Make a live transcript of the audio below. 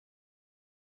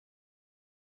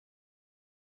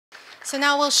So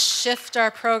now we'll shift our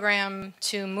program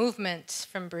to movement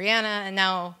from Brianna and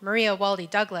now Maria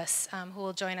Walde-Douglas, who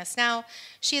will join us now.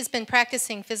 She has been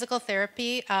practicing physical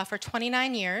therapy for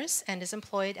 29 years and is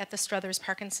employed at the Struthers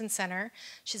Parkinson Center.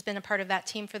 She's been a part of that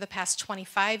team for the past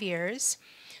 25 years.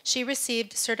 She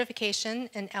received certification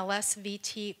in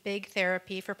LSVT Big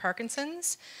Therapy for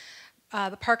Parkinson's,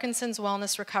 the Parkinson's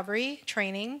Wellness Recovery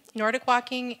Training, Nordic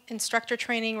Walking Instructor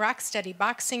Training, Rocksteady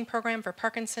Boxing Program for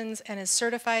Parkinson's, and is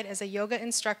certified as a yoga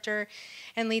instructor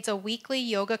and leads a weekly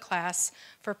yoga class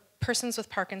for persons with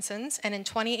Parkinson's. And in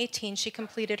 2018, she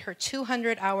completed her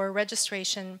 200-hour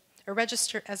registration, or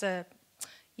register as a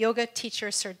yoga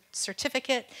teacher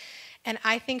certificate, and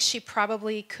I think she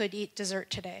probably could eat dessert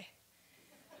today.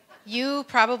 You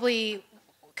probably,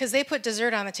 because they put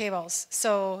dessert on the tables,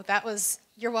 so that was,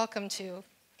 you're welcome to.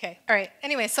 Okay, all right.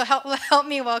 Anyway, so help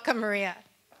me welcome Maria.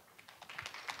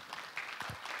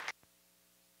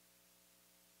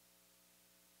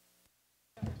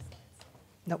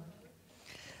 Nope.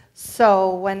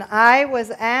 So when I was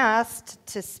asked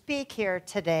to speak here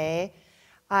today,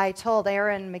 I told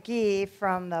Erin McGee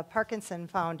from the Parkinson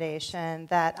Foundation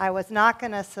that I was not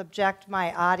going to subject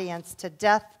my audience to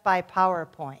death by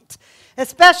PowerPoint,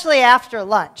 especially after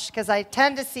lunch, because I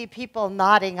tend to see people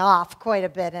nodding off quite a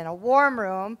bit in a warm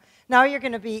room. Now you're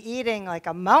going to be eating like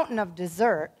a mountain of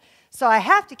dessert, so I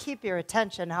have to keep your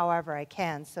attention however I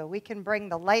can, so we can bring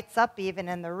the lights up even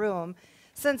in the room,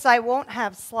 since I won't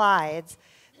have slides.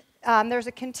 There's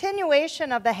a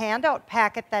continuation of the handout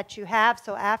packet that you have,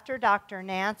 so after Dr.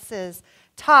 Nance's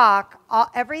talk,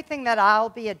 everything that I'll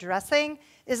be addressing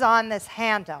is on this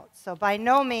handout. So by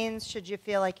no means should you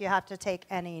feel like you have to take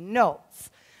any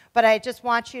notes, but I just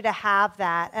want you to have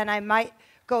that, and I might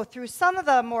go through some of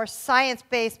the more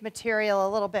science-based material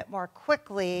a little bit more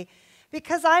quickly,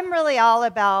 because I'm really all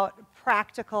about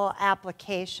practical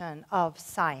application of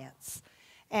science.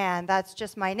 And that's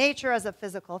just my nature as a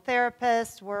physical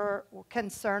therapist. We're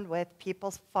concerned with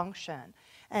people's function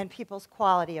and people's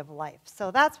quality of life.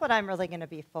 So that's what I'm really going to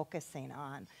be focusing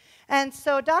on. And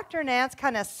so Dr. Nance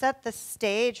kind of set the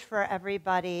stage for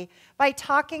everybody by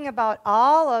talking about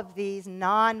all of these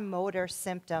non-motor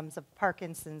symptoms of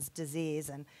Parkinson's disease.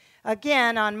 And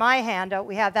again, on my handout,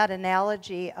 we have that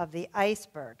analogy of the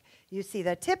iceberg. You see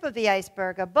the tip of the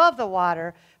iceberg above the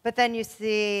water, but then you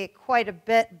see quite a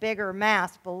bit bigger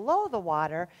mass below the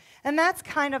water. And that's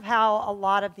kind of how a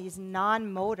lot of these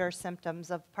non-motor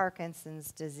symptoms of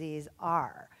Parkinson's disease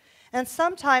are. And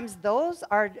sometimes those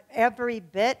are every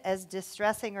bit as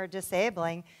distressing or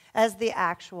disabling as the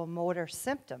actual motor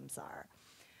symptoms are.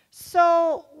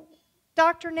 So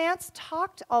Dr. Nance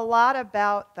talked a lot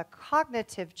about the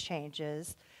cognitive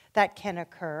changes that can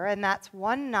occur, and that's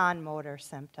one non-motor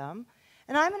symptom.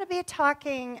 And I'm going to be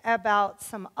talking about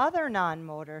some other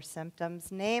non-motor symptoms,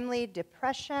 namely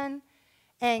depression,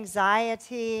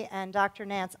 anxiety, and Dr.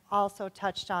 Nance also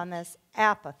touched on this,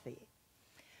 apathy.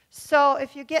 So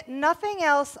if you get nothing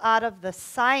else out of the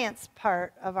science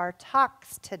part of our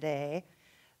talks today,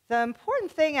 the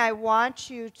important thing I want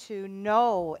you to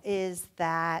know is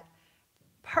that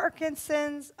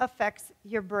Parkinson's affects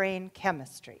your brain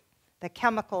chemistry, the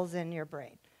chemicals in your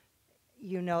brain.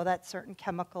 You know that certain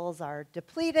chemicals are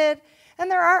depleted, and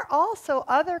there are also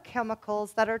other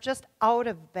chemicals that are just out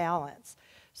of balance.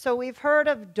 So we've heard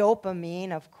of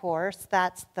dopamine, of course.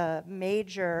 That's the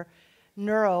major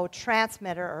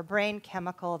neurotransmitter or brain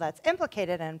chemical that's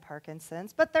implicated in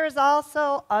Parkinson's, but there's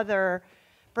also other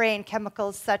brain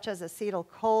chemicals such as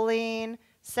acetylcholine,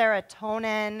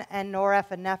 serotonin, and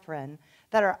norepinephrine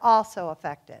that are also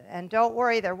affected. And don't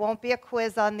worry, there won't be a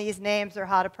quiz on these names or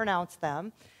how to pronounce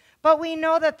them. But we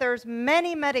know that there's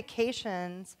many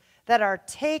medications that are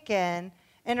taken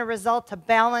in a result to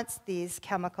balance these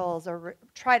chemicals or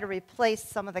try to replace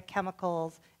some of the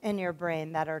chemicals in your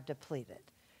brain that are depleted.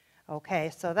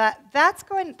 Okay, so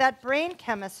that brain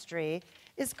chemistry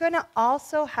is going to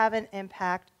also have an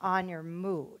impact on your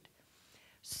mood.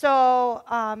 So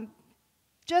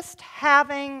just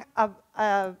having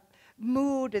a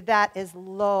mood that is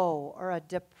low or a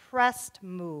depressed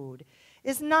mood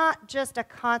is not just a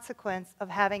consequence of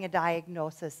having a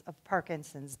diagnosis of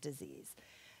Parkinson's disease.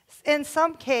 In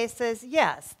some cases,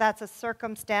 yes, that's a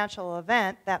circumstantial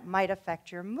event that might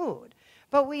affect your mood.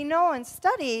 But we know in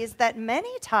studies that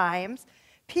many times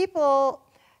people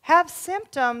have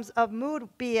symptoms of mood,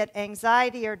 be it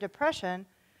anxiety or depression,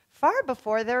 far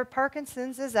before their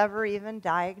Parkinson's is ever even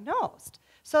diagnosed.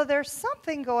 So there's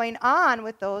something going on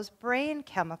with those brain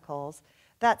chemicals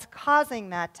that's causing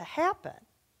that to happen.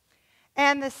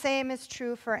 And the same is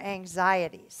true for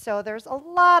anxiety. So there's a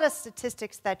lot of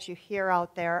statistics that you hear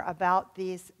out there about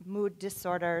these mood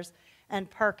disorders and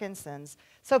Parkinson's.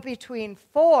 So between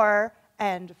 4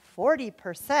 and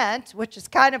 40%, which is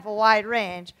kind of a wide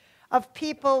range, of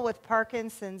people with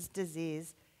Parkinson's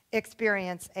disease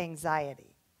experience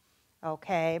anxiety.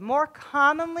 Okay, more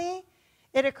commonly,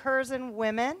 it occurs in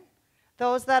women,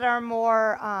 those that are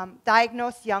more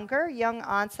diagnosed younger, young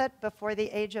onset before the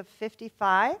age of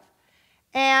 55,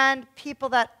 and people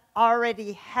that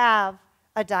already have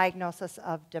a diagnosis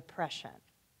of depression.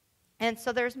 And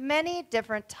so there's many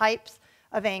different types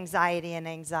of anxiety and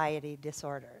anxiety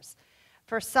disorders.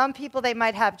 For some people, they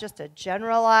might have just a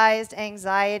generalized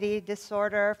anxiety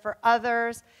disorder. For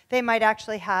others, they might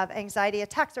actually have anxiety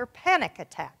attacks or panic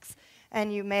attacks.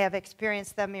 And you may have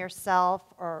experienced them yourself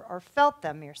or felt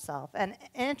them yourself. And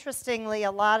interestingly,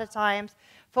 a lot of times,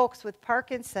 folks with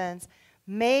Parkinson's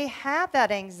may have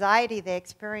that anxiety they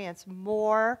experience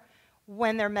more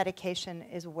when their medication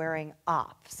is wearing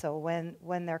off. So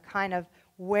when they're kind of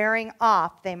wearing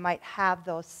off, they might have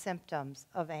those symptoms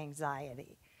of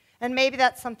anxiety. And maybe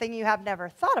that's something you have never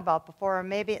thought about before, or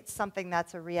maybe it's something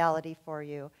that's a reality for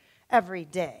you every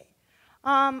day.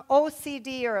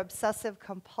 OCD, or obsessive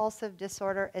compulsive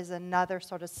disorder, is another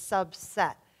sort of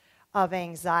subset of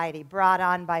anxiety brought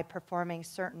on by performing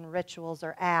certain rituals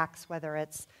or acts, whether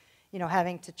it's,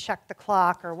 having to check the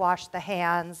clock or wash the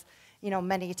hands,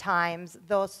 many times,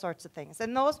 those sorts of things.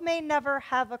 And those may never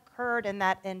have occurred in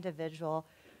that individual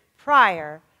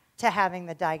prior to having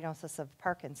the diagnosis of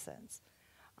Parkinson's.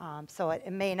 So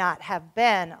it may not have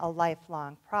been a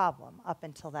lifelong problem up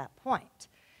until that point.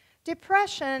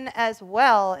 Depression as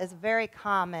well is very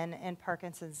common in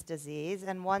Parkinson's disease,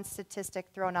 and one statistic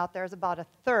thrown out there is about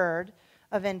 1/3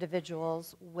 of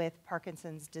individuals with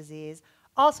Parkinson's disease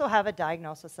also have a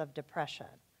diagnosis of depression.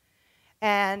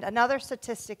 And another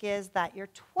statistic is that you're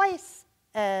twice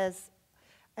as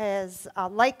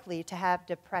likely to have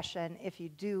depression if you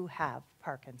do have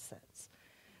Parkinson's.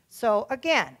 So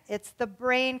again, it's the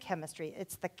brain chemistry.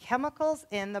 It's the chemicals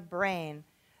in the brain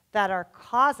that are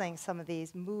causing some of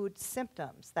these mood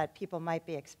symptoms that people might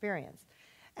be experiencing.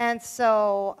 And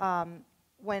so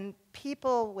when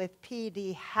people with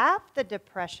PD have the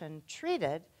depression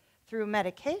treated through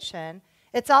medication,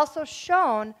 it's also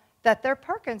shown that their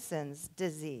Parkinson's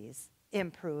disease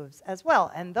improves as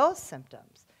well, and those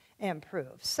symptoms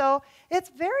improve. So it's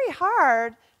very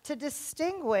hard to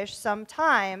distinguish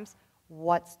sometimes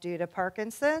what's due to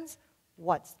Parkinson's,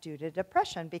 what's due to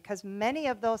depression, because many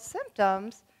of those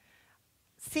symptoms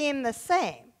seem the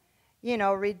same.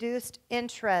 Reduced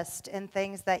interest in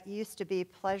things that used to be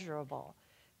pleasurable,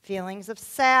 feelings of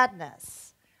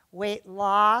sadness, weight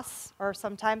loss, or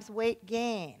sometimes weight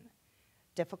gain,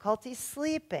 difficulty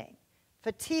sleeping,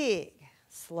 fatigue,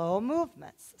 slow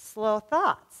movements, slow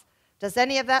thoughts. Does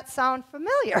any of that sound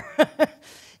familiar?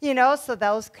 So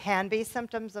those can be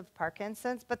symptoms of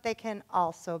Parkinson's, but they can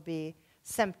also be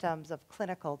symptoms of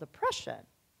clinical depression.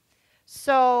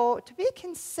 So to be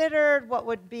considered what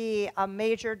would be a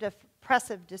major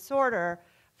depressive disorder,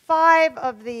 5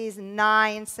 of these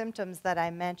 9 symptoms that I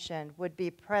mentioned would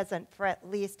be present for at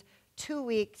least 2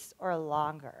 weeks or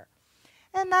longer.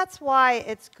 And that's why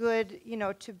it's good,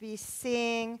 to be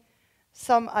seeing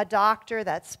a doctor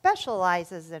that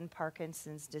specializes in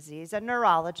Parkinson's disease, a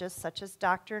neurologist such as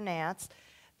Dr. Nance,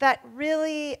 that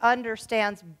really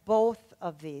understands both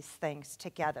of these things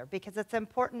together, because it's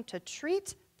important to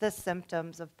treat the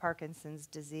symptoms of Parkinson's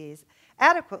disease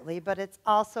adequately, but it's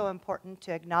also important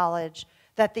to acknowledge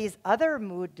that these other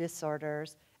mood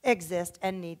disorders exist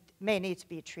and may need to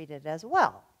be treated as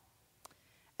well.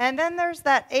 And then there's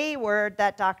that A word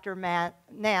that Dr.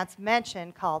 Nance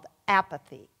mentioned called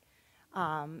apathy.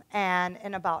 And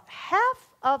in about half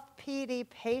of PD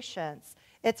patients,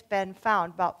 it's been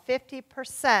found about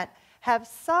 50% have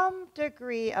some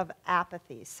degree of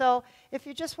apathy. So if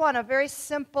you just want a very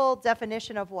simple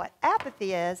definition of what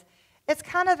apathy is, it's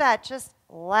kind of that just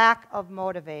lack of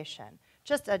motivation,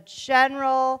 just a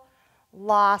general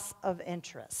loss of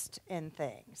interest in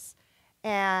things.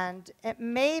 And it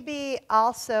may be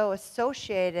also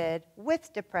associated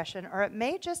with depression, or it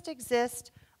may just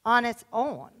exist on its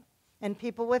own in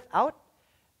people without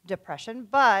depression,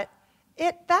 but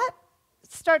that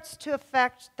starts to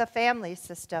affect the family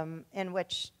system in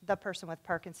which the person with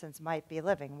Parkinson's might be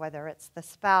living, whether it's the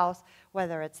spouse,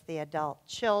 whether it's the adult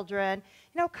children.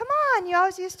 Come on, you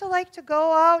always used to like to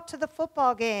go out to the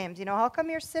football games. How come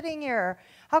you're sitting here?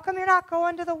 How come you're not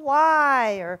going to the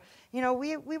Y? Or,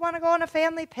 we want to go on a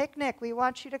family picnic. We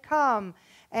want you to come.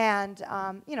 And,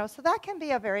 so that can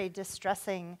be a very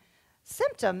distressing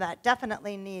symptom that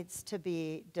definitely needs to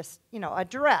be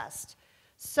addressed.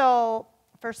 So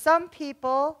for some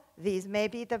people, these may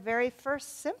be the very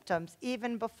first symptoms,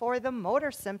 even before the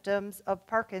motor symptoms of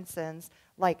Parkinson's,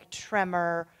 like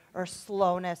tremor or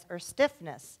slowness or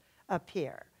stiffness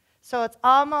appear. So it's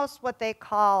almost what they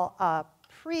call a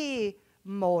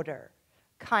pre-motor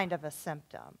kind of a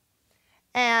symptom.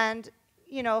 And,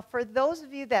 you know, for those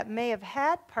of you that may have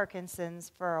had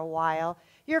Parkinson's for a while,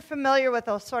 you're familiar with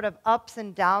those sort of ups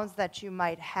and downs that you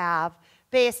might have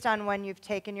based on when you've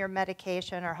taken your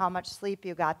medication or how much sleep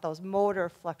you got, those motor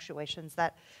fluctuations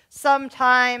that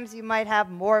sometimes you might have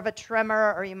more of a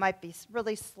tremor or you might be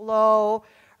really slow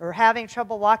or having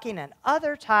trouble walking, and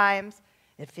other times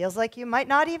it feels like you might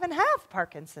not even have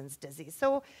Parkinson's disease.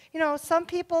 So, you know, some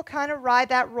people kind of ride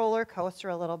that roller coaster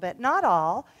a little bit, not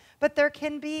all, but there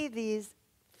can be these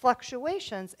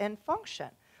fluctuations in function.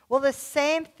 Well, the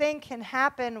same thing can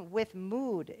happen with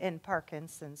mood in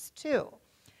Parkinson's too.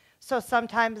 So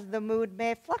sometimes the mood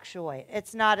may fluctuate.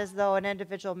 It's not as though an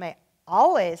individual may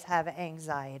always have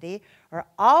anxiety or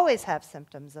always have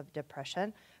symptoms of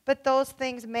depression, but those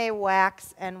things may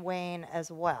wax and wane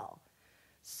as well.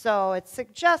 So it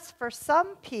suggests for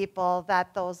some people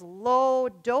that those low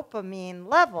dopamine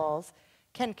levels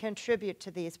can contribute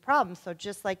to these problems. So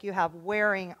just like you have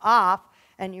wearing off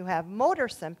and you have motor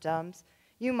symptoms,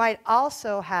 you might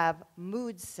also have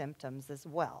mood symptoms as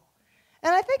well.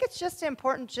 And I think it's just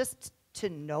important just to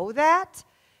know that,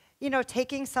 you know,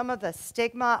 taking some of the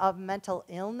stigma of mental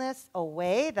illness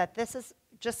away, that this is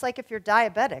just like if you're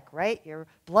diabetic, right? Your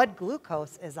blood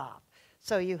glucose is off.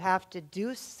 So you have to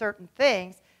do certain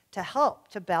things to help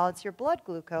to balance your blood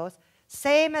glucose,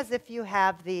 same as if you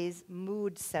have these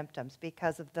mood symptoms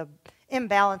because of the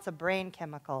imbalance of brain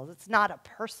chemicals. It's not a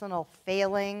personal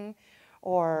failing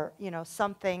or, you know,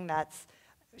 something that's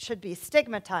should be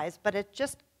stigmatized, but it's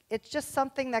just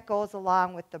something that goes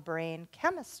along with the brain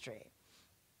chemistry.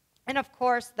 And of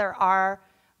course, there are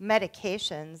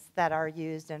medications that are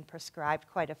used and prescribed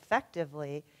quite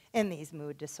effectively in these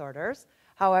mood disorders.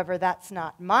 However, that's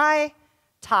not my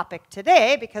topic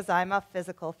today because I'm a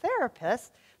physical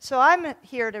therapist. So I'm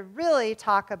here to really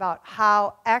talk about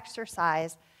how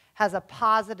exercise has a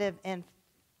positive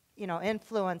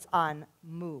influence on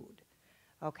mood.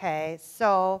 Okay,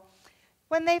 so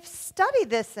when they've studied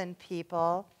this in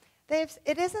people,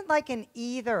 it isn't like an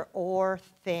either-or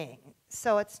thing.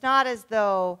 So it's not as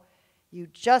though you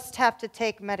just have to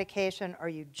take medication or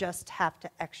you just have to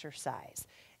exercise.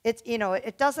 It's, you know,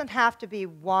 it doesn't have to be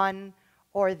one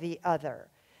or the other.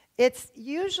 It's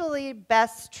usually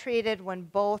best treated when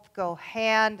both go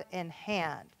hand in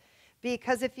hand.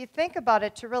 Because if you think about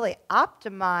it, to really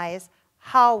optimize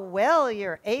how well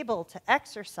you're able to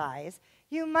exercise,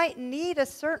 you might need a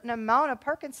certain amount of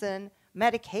Parkinson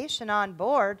medication on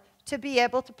board to be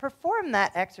able to perform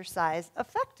that exercise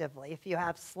effectively. If you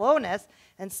have slowness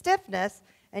and stiffness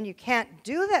and you can't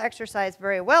do the exercise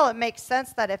very well, it makes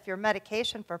sense that if your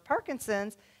medication for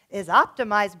Parkinson's is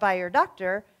optimized by your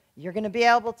doctor, you're going to be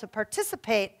able to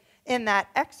participate in that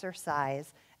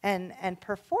exercise and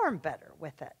perform better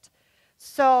with it.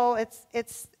 So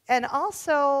and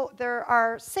also there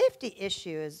are safety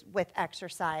issues with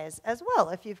exercise as well.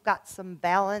 If you've got some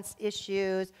balance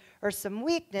issues or some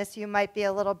weakness, you might be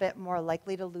a little bit more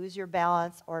likely to lose your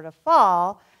balance or to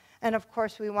fall. And of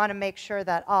course, we want to make sure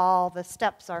that all the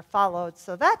steps are followed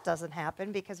so that doesn't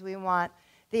happen because we want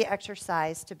the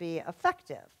exercise to be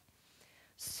effective.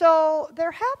 So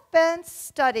there have been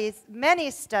studies,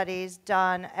 many studies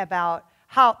done about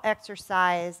how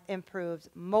exercise improves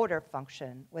motor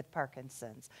function with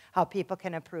Parkinson's, how people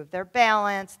can improve their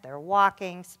balance, their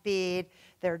walking speed,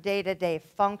 their day-to-day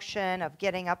function of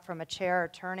getting up from a chair or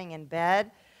turning in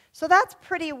bed. So that's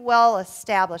pretty well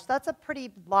established. That's a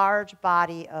pretty large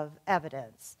body of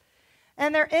evidence.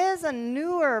 And there is a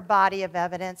newer body of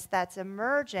evidence that's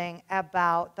emerging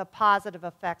about the positive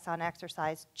effects on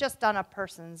exercise just on a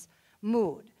person's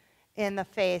mood in the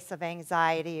face of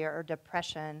anxiety or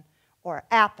depression or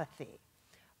apathy.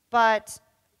 But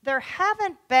there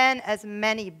haven't been as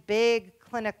many big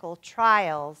clinical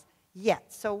trials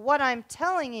yet. So what I'm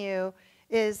telling you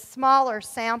is smaller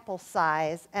sample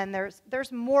size, and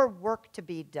there's more work to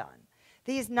be done.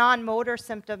 These non-motor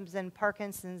symptoms in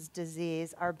Parkinson's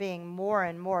disease are being more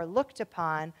and more looked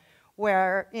upon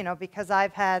where, you know, because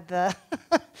I've had the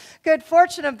good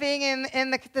fortune of being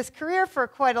in this career for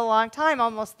quite a long time,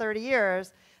 almost 30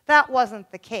 years, that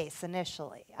wasn't the case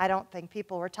initially. I don't think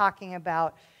people were talking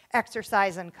about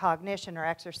exercise and cognition or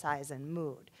exercise and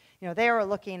mood. You know, they were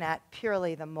looking at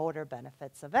purely the motor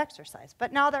benefits of exercise.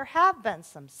 But now there have been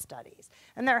some studies,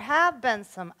 and there have been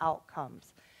some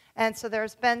outcomes. And so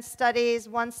there's been studies.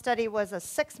 One study was a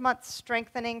 6-month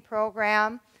strengthening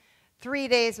program, 3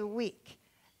 days a week.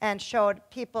 and showed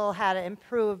people had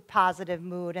improved positive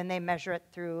mood, and they measure it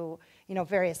through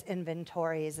various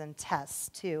inventories and tests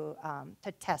to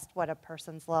test what a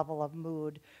person's level of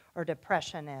mood or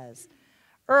depression is.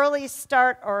 Early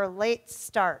start or late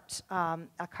start,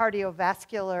 a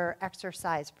cardiovascular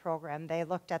exercise program. They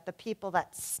looked at the people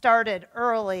that started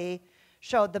early,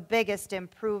 showed the biggest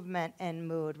improvement in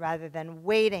mood rather than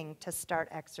waiting to start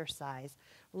exercise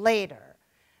later.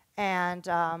 And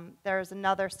there's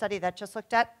another study that just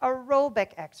looked at aerobic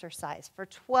exercise for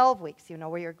 12 weeks,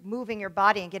 where you're moving your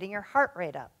body and getting your heart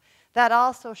rate up. That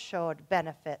also showed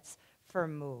benefits for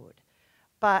mood.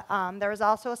 But there was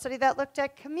also a study that looked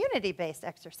at community-based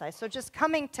exercise. So just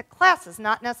coming to classes,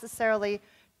 not necessarily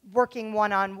working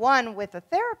one-on-one with a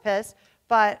therapist,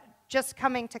 but just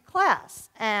coming to class.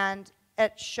 And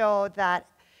it showed that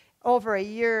over a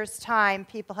year's time,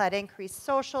 people had increased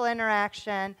social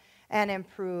interaction and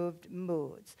improved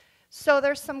moods. So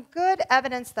there's some good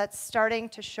evidence that's starting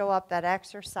to show up that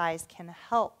exercise can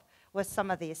help with some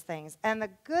of these things. And the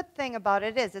good thing about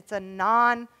it is it's a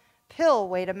non-pill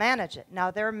way to manage it.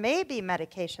 Now, there may be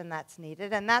medication that's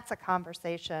needed, and that's a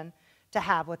conversation to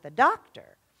have with the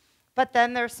doctor. But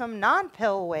then there's some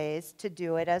non-pill ways to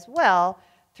do it as well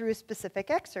through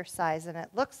specific exercise. And it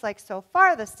looks like so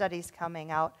far the studies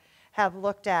coming out have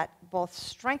looked at both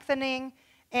strengthening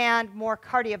and more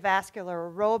cardiovascular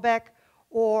aerobic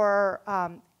or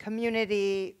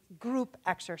community group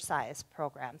exercise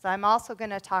programs. I'm also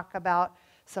going to talk about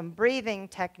some breathing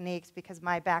techniques because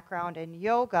my background in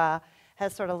yoga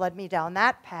has sort of led me down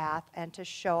that path, and to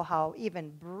show how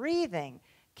even breathing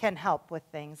can help with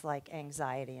things like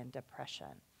anxiety and depression.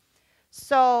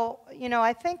 So,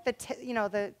 I think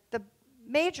the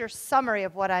major summary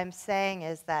of what I'm saying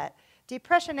is that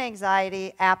depression,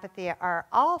 anxiety, apathy are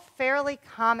all fairly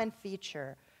common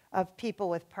feature of people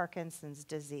with Parkinson's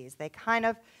disease. They kind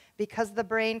of, because the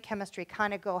brain chemistry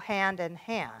kind of go hand in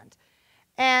hand.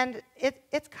 And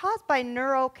it's caused by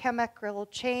neurochemical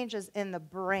changes in the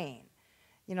brain,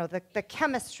 the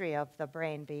chemistry of the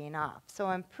brain being off. So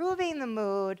improving the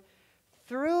mood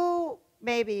through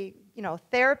maybe,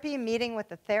 therapy, meeting with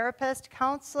a therapist,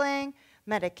 counseling,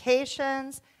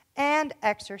 medications, and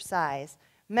exercise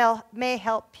may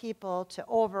help people to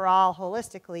overall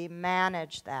holistically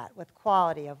manage that with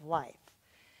quality of life.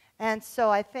 And so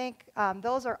I think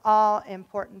those are all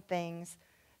important things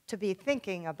to be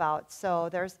thinking about. So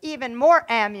there's even more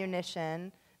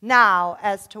ammunition now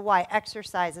as to why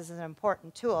exercise is an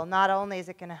important tool. Not only is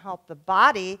it going to help the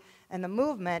body and the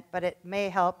movement, but it may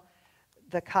help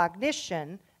the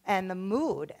cognition and the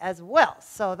mood as well.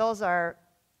 So those are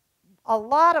a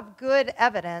lot of good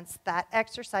evidence that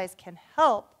exercise can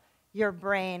help your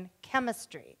brain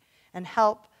chemistry and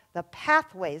help the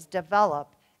pathways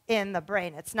develop in the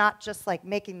brain. It's not just like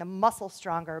making the muscle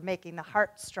stronger, making the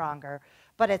heart stronger,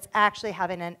 but it's actually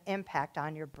having an impact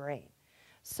on your brain.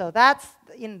 So that's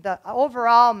the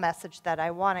overall message that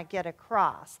I want to get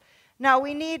across. Now,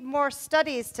 we need more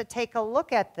studies to take a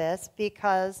look at this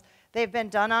because they've been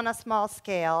done on a small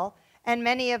scale, and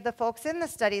many of the folks in the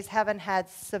studies haven't had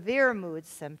severe mood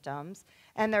symptoms,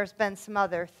 and there's been some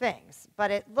other things.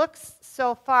 But it looks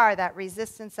so far that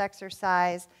resistance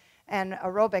exercise and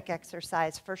aerobic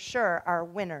exercise for sure are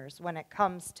winners when it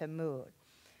comes to mood.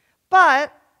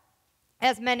 But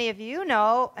as many of you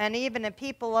know, and even the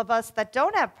people of us that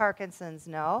don't have Parkinson's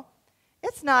know,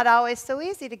 it's not always so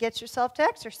easy to get yourself to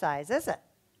exercise, is it?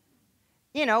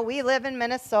 We live in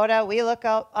Minnesota. We look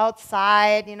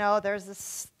outside. There's the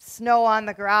snow on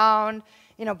the ground.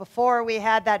 Before we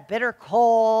had that bitter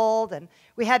cold, and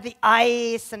we had the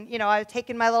ice, and, I was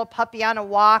taking my little puppy on a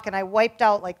walk, and I wiped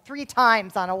out like 3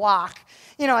 times on a walk.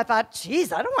 I thought,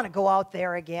 geez, I don't want to go out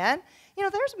there again.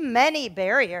 There's many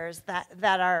barriers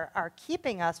that are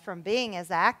keeping us from being as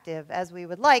active as we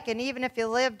would like. And even if you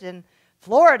lived in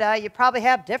Florida, you probably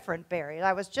have different barriers.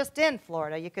 I was just in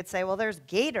Florida. You could say, well, there's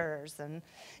gators, and,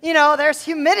 there's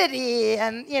humidity,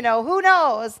 and, who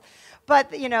knows.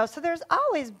 But, so there's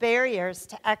always barriers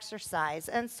to exercise.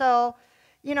 And so,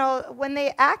 when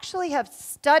they actually have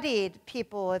studied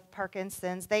people with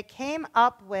Parkinson's, they came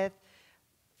up with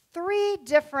 3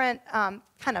 different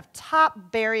kind of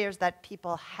top barriers that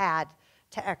people had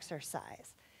to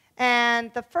exercise.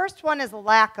 And the first one is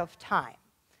lack of time.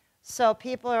 So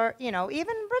people are, even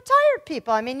retired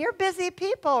people. I mean, you're busy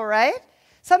people, right?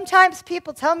 Sometimes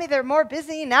people tell me they're more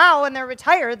busy now when they're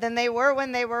retired than they were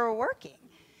when they were working.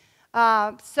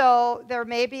 So there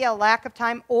may be a lack of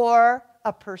time or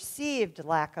a perceived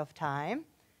lack of time.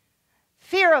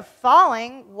 Fear of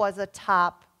falling was a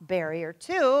top barrier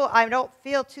too. I don't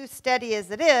feel too steady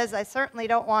as it is. I certainly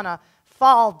don't want to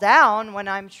fall down when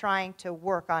I'm trying to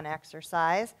work on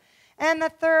exercise. And the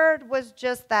third was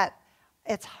just that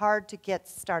it's hard to get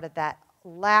started, that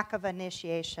lack of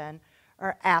initiation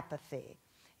or apathy.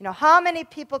 You know, how many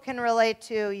people can relate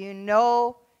to, you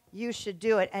know you should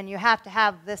do it, and you have to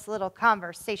have this little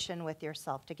conversation with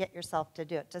yourself to get yourself to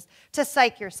do it, just to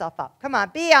psych yourself up? Come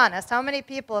on, be honest. How many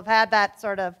people have had that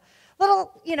sort of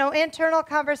little, you know, internal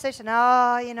conversation?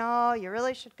 Oh, you know, you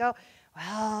really should go.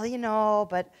 Well, you know,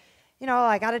 but, you know,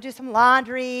 I got to do some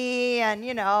laundry, and,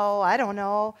 you know, I don't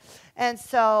know. And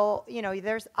so, you know,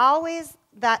 there's always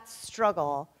that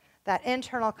struggle, that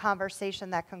internal conversation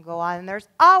that can go on, and there's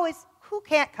always, who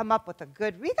can't come up with a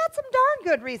good, we got some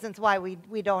darn good reasons why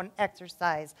we don't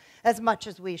exercise as much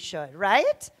as we should,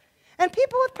 right? And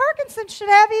people with Parkinson should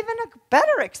have even a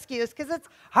better excuse because it's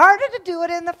harder to do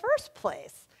it in the first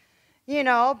place, you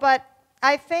know. But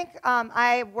I think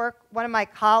one of my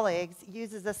colleagues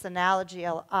uses this analogy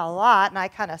a lot, and I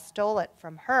kind of stole it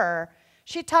from her.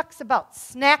 She talks about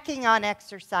snacking on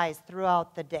exercise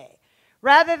throughout the day.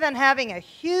 Rather than having a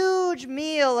huge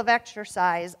meal of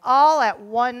exercise all at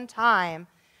one time,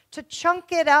 to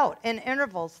chunk it out in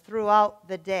intervals throughout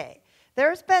the day.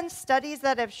 There's been studies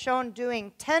that have shown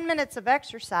doing 10 minutes of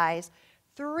exercise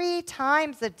 3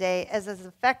 times a day is as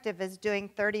effective as doing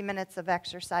 30 minutes of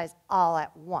exercise all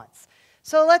at once.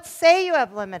 So let's say you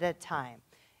have limited time.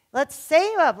 Let's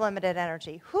say you have limited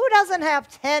energy. Who doesn't have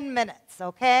 10 minutes,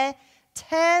 okay?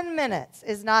 10 minutes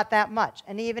is not that much.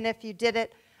 And even if you did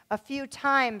it a few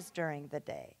times during the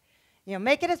day, you know,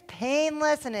 make it as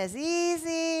painless and as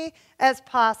easy as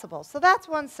possible. So that's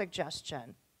one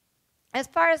suggestion. As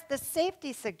far as the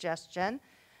safety suggestion,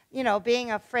 you know,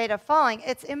 being afraid of falling,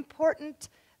 it's important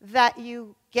that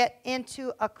you get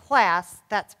into a class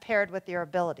that's paired with your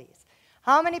abilities.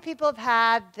 How many people have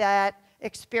had that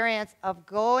experience of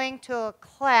going to a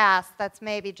class that's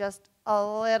maybe just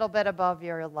a little bit above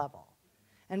your level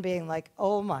and being like,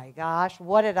 oh my gosh,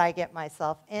 what did I get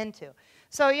myself into?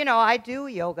 So, you know, I do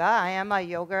yoga. I am a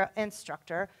yoga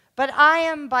instructor, but I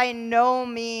am by no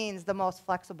means the most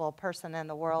flexible person in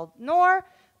the world, nor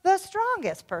the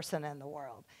strongest person in the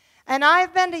world. And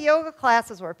I've been to yoga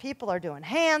classes where people are doing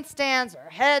handstands or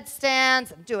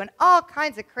headstands and doing all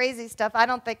kinds of crazy stuff I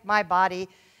don't think my body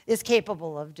is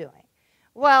capable of doing.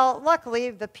 Well, luckily,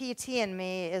 the PT in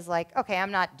me is like, okay,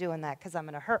 I'm not doing that because I'm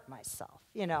going to hurt myself.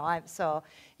 You know, so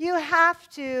you have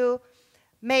to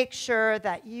make sure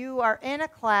that you are in a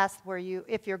class where you,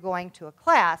 if you're going to a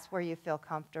class where you feel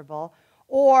comfortable,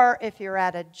 or if you're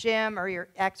at a gym or you're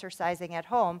exercising at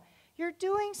home, you're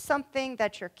doing something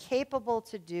that you're capable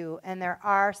to do, and there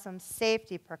are some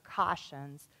safety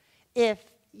precautions if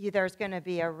there's going to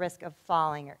be a risk of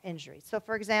falling or injury. So,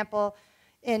 for example,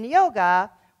 in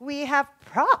yoga, we have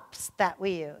props that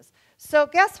we use. So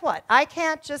guess what? I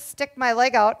can't just stick my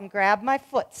leg out and grab my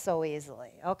foot so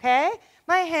easily, okay?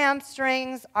 My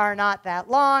hamstrings are not that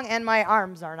long, and my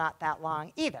arms are not that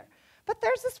long either. But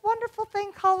there's this wonderful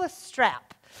thing called a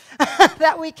strap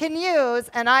that we can use,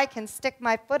 and I can stick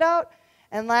my foot out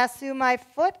and lasso my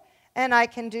foot, and I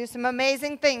can do some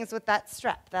amazing things with that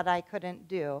strap that I couldn't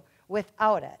do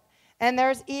without it. And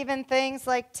there's even things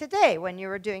like today when you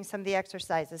were doing some of the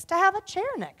exercises to have a chair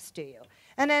next to you.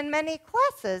 And in many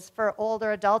classes for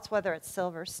older adults, whether it's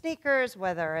silver sneakers,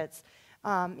 whether it's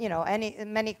you know,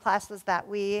 many classes that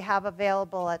we have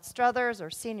available at Struthers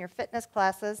or senior fitness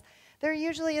classes, there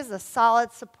usually is a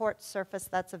solid support surface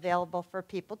that's available for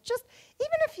people. Just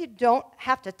even if you don't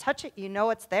have to touch it, you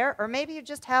know it's there, or maybe you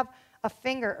just have a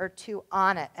finger or two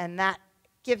on it, and that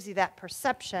gives you that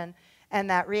perception and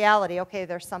that reality, okay,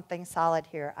 there's something solid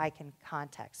here I can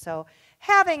contact. So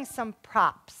having some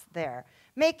props there,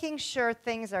 making sure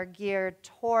things are geared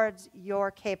towards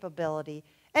your capability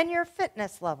and your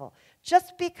fitness level.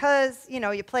 Just because, you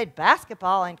know, you played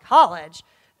basketball in college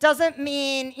doesn't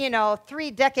mean, you know,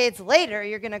 3 decades later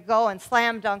you're going to go and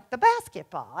slam dunk the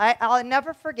basketball. I'll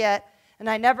never forget, and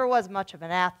I never was much of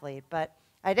an athlete, but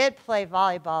I did play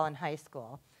volleyball in high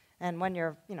school. And when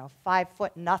you're, you know, 5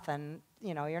 foot nothing,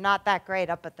 you know, you're not that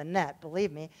great up at the net,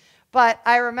 believe me. But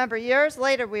I remember years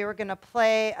later we were going to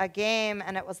play a game,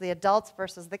 and it was the adults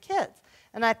versus the kids.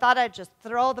 And I thought I'd just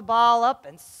throw the ball up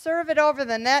and serve it over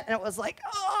the net, and it was like,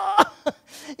 oh,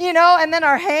 you know, and then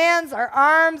our hands, our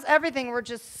arms, everything were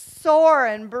just sore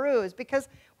and bruised because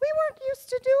we weren't used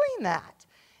to doing that.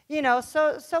 You know,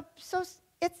 so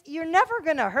you're never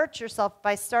going to hurt yourself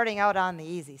by starting out on the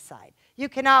easy side. You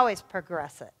can always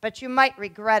progress it, but you might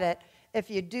regret it if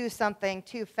you do something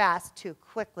too fast, too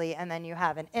quickly, and then you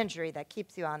have an injury that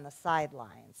keeps you on the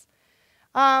sidelines.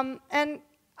 And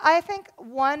I think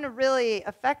one really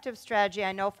effective strategy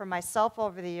I know for myself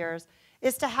over the years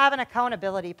is to have an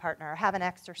accountability partner, have an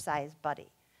exercise buddy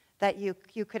that you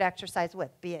could exercise with,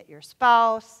 be it your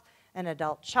spouse, an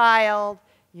adult child,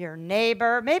 your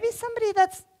neighbor, maybe somebody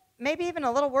that's maybe even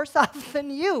a little worse off than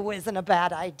you isn't a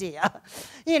bad idea,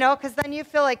 because then you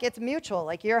feel like it's mutual,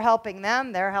 like you're helping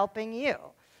them, they're helping you.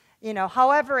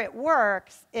 However it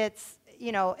works, it's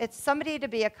somebody to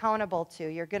be accountable to.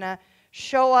 You're going to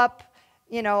show up,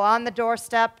 on the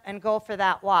doorstep and go for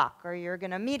that walk, or you're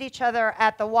going to meet each other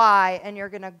at the Y and you're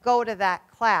going to go to that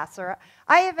class. Or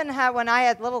I even had, when I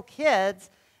had little kids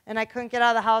and I couldn't get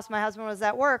out of the house, my husband was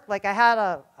at work, like I had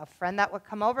a friend that would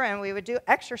come over and we would do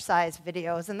exercise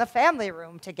videos in the family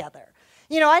room together.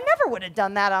 I never would have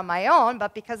done that on my own,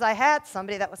 but because I had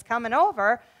somebody that was coming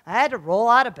over, I had to roll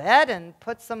out of bed and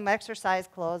put some exercise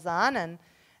clothes on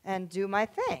and do my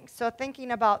thing. So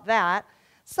thinking about that,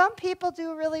 some people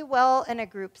do really well in a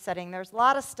group setting. There's a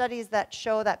lot of studies that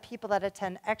show that people that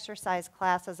attend exercise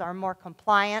classes are more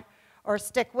compliant or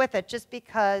stick with it just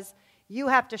because you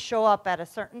have to show up at a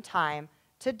certain time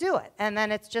to do it. And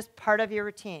then it's just part of your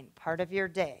routine, part of your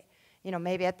day.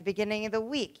 Maybe at the beginning of the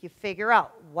week, you figure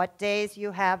out what days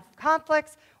you have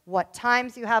conflicts, what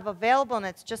times you have available, and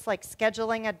it's just like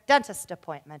scheduling a dentist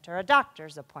appointment or a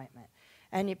doctor's appointment.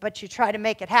 But you try to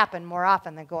make it happen more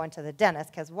often than going to the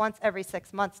dentist, because once every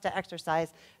 6 months to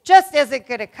exercise just isn't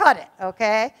going to cut it,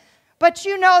 okay? But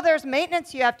there's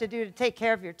maintenance you have to do to take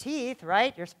care of your teeth,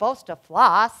 right? You're supposed to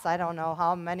floss. I don't know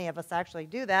how many of us actually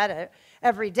do that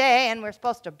every day, and we're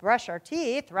supposed to brush our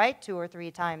teeth, right, 2 or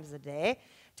 3 times a day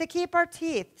to keep our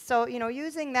teeth. So,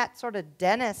 using that sort of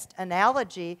dentist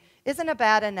analogy isn't a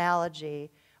bad analogy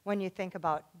when you think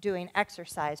about doing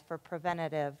exercise for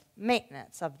preventative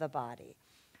maintenance of the body.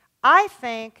 I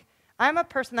think I'm a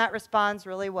person that responds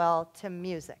really well to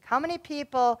music. How many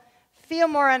people feel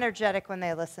more energetic when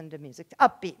they listen to music,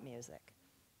 upbeat music?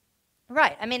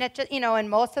 Right. I mean, in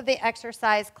most of the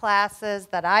exercise classes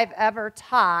that I've ever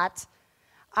taught,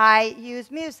 I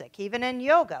use music. Even in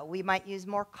yoga, we might use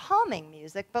more calming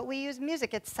music, but we use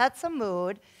music. It sets a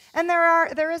mood, and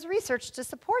there is research to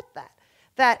support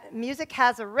that music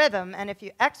has a rhythm, and if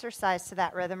you exercise to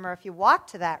that rhythm or if you walk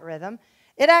to that rhythm,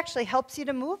 it actually helps you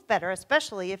to move better,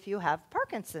 especially if you have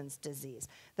Parkinson's disease.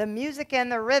 The music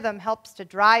and the rhythm helps to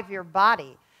drive your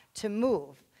body to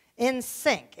move in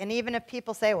sync. And even if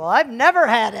people say, well, I've never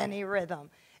had any rhythm,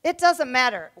 it doesn't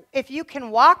matter. If you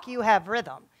can walk, you have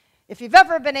rhythm. If you've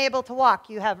ever been able to walk,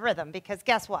 you have rhythm, because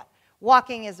guess what?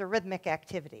 Walking is a rhythmic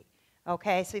activity,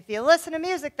 okay? So if you listen to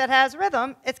music that has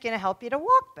rhythm, it's going to help you to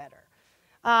walk better.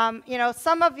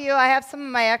 Some of you, I have some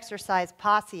of my exercise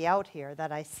posse out here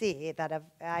that I see that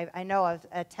I know have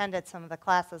attended some of the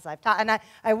classes I've taught, and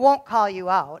I won't call you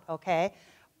out, okay?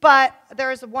 But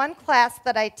there's one class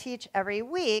that I teach every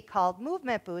week called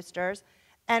Movement Boosters,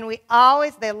 and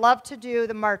they love to do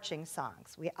the marching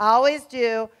songs. We always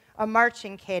do a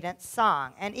marching cadence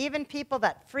song, and even people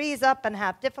that freeze up and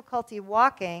have difficulty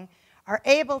walking are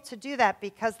able to do that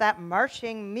because that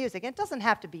marching music, it doesn't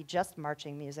have to be just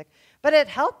marching music, but it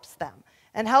helps them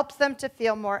and helps them to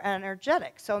feel more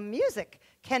energetic. So music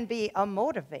can be a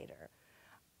motivator.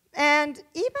 And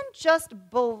even just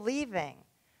believing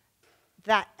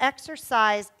that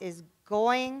exercise is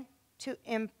going to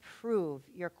improve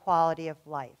your quality of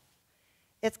life.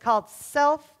 It's called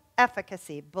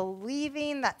self-efficacy,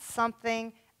 believing that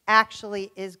something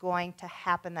actually is going to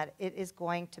happen, that it is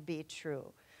going to be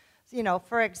true.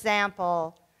 For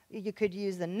example, you could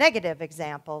use a negative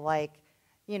example, like,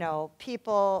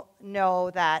 people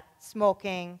know that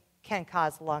smoking can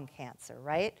cause lung cancer,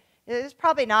 right? There's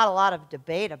probably not a lot of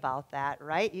debate about that,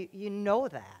 right? You know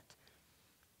that.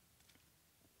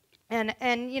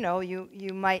 And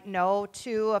you might know,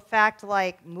 too, a fact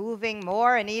like moving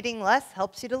more and eating less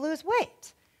helps you to lose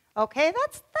weight. Okay,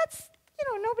 that's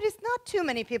not too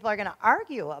many people are going to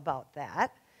argue about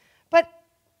that. But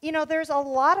there's a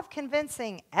lot of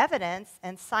convincing evidence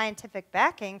and scientific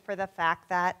backing for the fact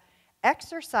that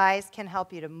exercise can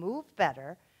help you to move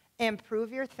better,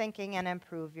 improve your thinking, and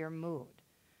improve your mood.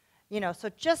 So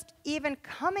just even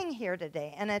coming here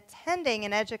today and attending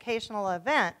an educational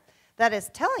event that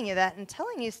is telling you that and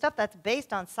telling you stuff that's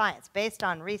based on science, based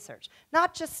on research,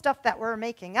 not just stuff that we're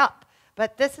making up,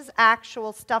 but this is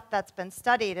actual stuff that's been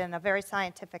studied in a very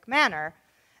scientific manner.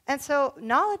 And so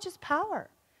knowledge is power.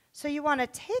 So you want to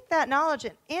take that knowledge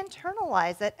and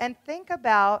internalize it and think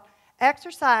about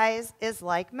exercise is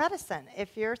like medicine.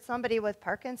 If you're somebody with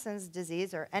Parkinson's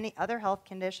disease or any other health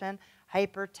condition,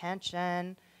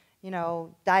 hypertension,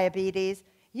 diabetes,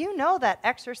 you know that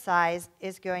exercise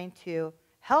is going to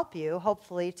help you,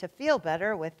 hopefully, to feel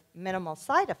better with minimal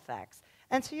side effects.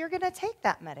 And so you're going to take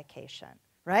that medication,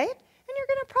 right? And you're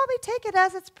going to probably take it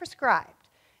as it's prescribed.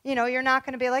 You know, you're not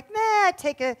going to be like, I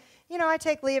take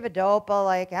levodopa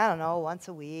like, I don't know, once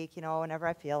a week, you know, whenever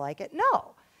I feel like it.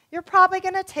 No. You're probably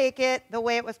going to take it the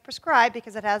way it was prescribed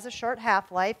because it has a short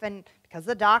half-life and because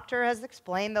the doctor has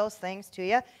explained those things to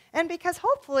you and because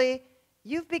hopefully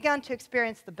you've begun to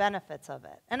experience the benefits of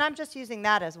it. And I'm just using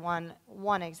that as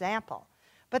one example.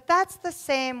 But that's the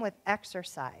same with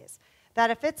exercise, that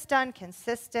if it's done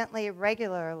consistently,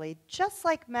 regularly, just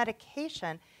like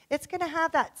medication, it's going to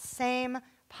have that same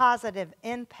positive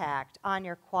impact on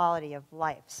your quality of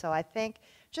life. So I think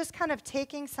just kind of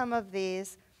taking some of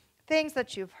these things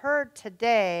that you've heard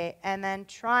today and then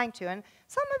trying to, and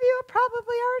some of you are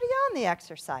probably already on the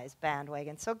exercise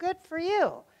bandwagon, so good for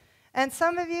you. And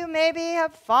some of you maybe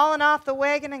have fallen off the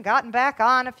wagon and gotten back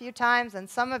on a few times, and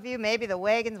some of you maybe the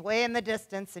wagon's way in the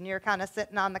distance and you're kind of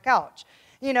sitting on the couch.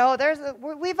 You know,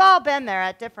 we've all been there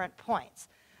at different points.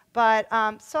 But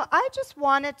so I just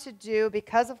wanted to do,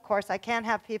 because of course I can't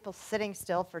have people sitting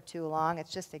still for too long,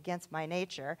 it's just against my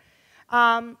nature.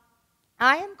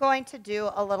 I am going to do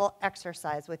a little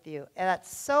exercise with you. And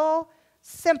that's so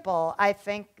simple, I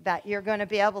think, that you're going to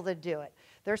be able to do it.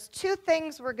 There's two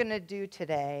things we're going to do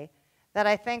today that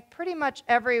I think pretty much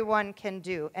everyone can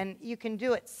do. And you can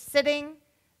do it sitting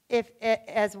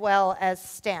as well as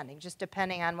standing, just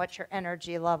depending on what your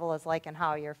energy level is like and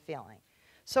how you're feeling.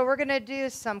 So we're going to do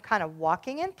some kind of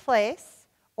walking in place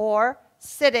or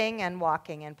sitting and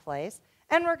walking in place.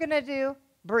 And we're going to do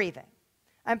breathing.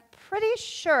 I'm pretty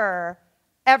sure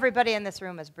everybody in this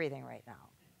room is breathing right now.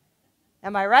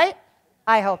 Am I right?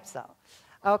 I hope so.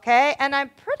 Okay, and I'm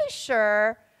pretty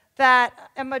sure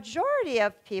that a majority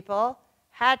of people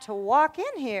had to walk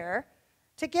in here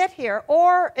to get here,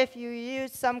 or if you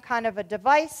use some kind of a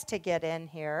device to get in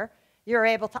here, you're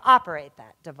able to operate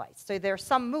that device. So there's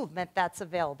some movement that's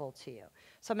available to you.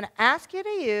 So I'm going to ask you to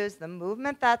use the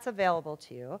movement that's available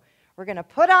to you. We're going to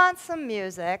put on some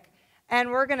music, and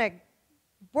we're going to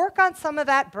work on some of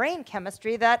that brain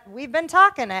chemistry that we've been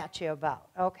talking at you about,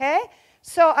 okay?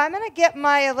 So I'm going to get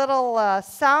my little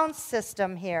sound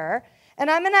system here, and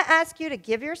I'm going to ask you to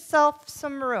give yourself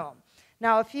some room.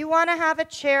 Now, if you want to have a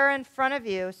chair in front of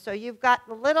you so you've got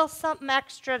a little something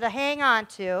extra to hang on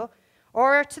to,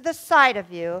 or to the side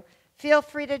of you, feel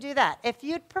free to do that. If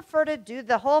you'd prefer to do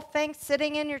the whole thing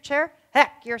sitting in your chair,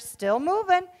 heck, you're still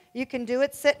moving. You can do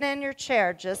it sitting in your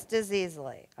chair just as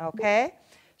easily, okay?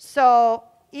 So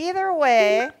either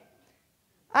way,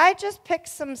 I just picked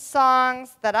some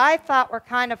songs that I thought were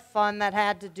kind of fun that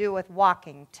had to do with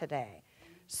walking today.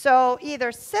 So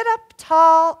either sit up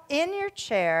tall in your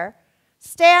chair,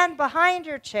 stand behind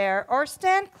your chair, or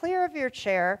stand clear of your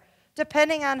chair,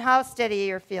 depending on how steady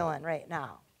you're feeling right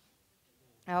now.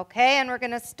 Okay, and we're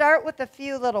going to start with a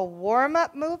few little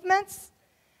warm-up movements,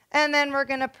 and then we're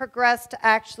going to progress to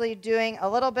actually doing a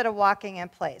little bit of walking in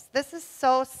place. This is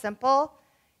so simple.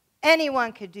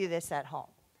 Anyone could do this at home,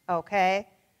 okay?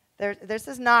 This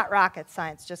is not rocket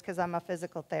science just because I'm a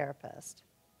physical therapist.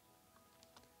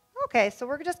 Okay, so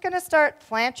we're just going to start.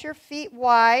 Plant your feet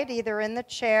wide, either in the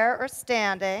chair or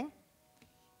standing.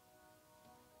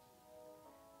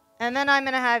 And then I'm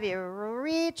going to have you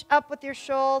reach up with your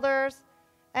shoulders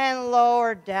and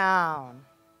lower down.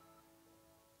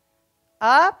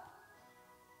 Up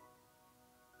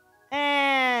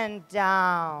and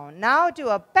down. Now do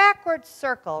a backward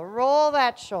circle. Roll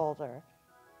that shoulder.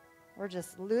 We're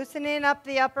just loosening up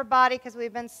the upper body because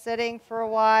we've been sitting for a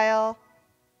while.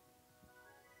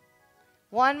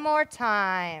 One more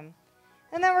time.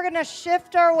 And then we're going to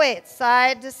shift our weight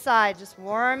side to side, just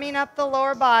warming up the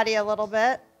lower body a little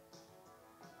bit.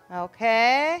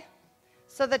 Okay.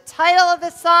 So the title of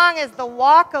this song is The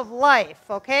Walk of Life.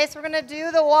 Okay, so we're going to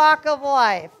do the walk of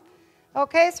life.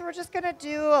 Okay, so we're just going to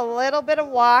do a little bit of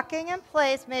walking in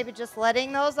place, maybe just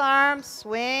letting those arms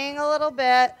swing a little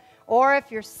bit. Or if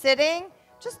you're sitting,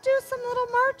 just do some little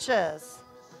marches.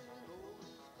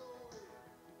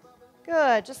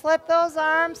 Good, just let those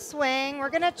arms swing. We're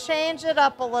going to change it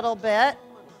up a little bit.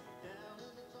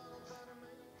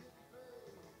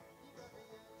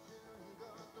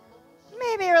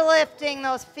 Maybe you're lifting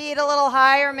those feet a little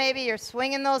higher. Maybe you're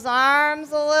swinging those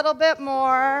arms a little bit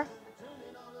more.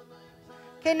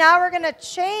 Okay, now we're going to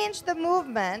change the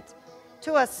movement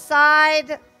to a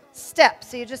side step.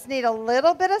 So you just need a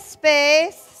little bit of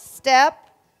space. Step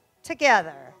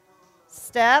together.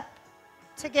 Step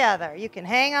together. You can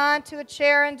hang on to a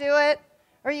chair and do it,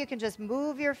 or you can just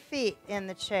move your feet in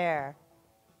the chair.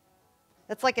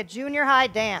 It's like a junior high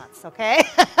dance, okay?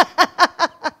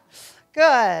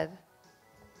 Good.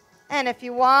 And if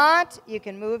you want, you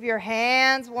can move your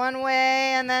hands one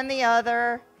way and then the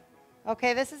other.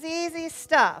 Okay, this is easy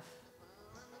stuff.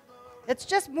 It's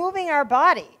just moving our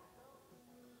body.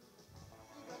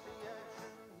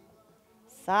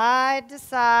 Side to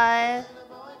side.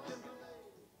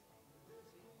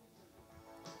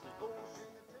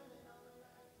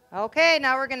 Okay,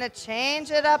 now we're going to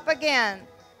change it up again.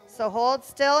 So hold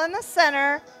still in the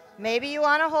center. Maybe you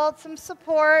want to hold some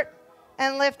support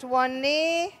and lift one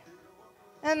knee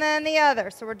and then the other.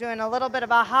 So we're doing a little bit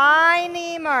of a high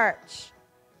knee march.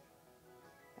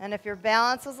 And if your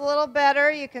balance is a little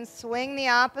better, you can swing the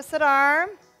opposite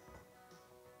arm.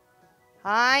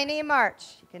 High knee march.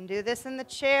 You can do this in the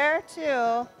chair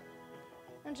too.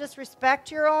 And just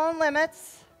respect your own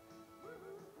limits.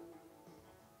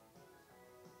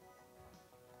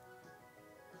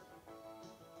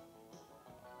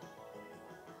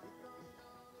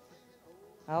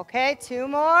 Okay, 2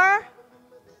 more.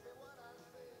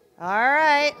 All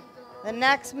right. The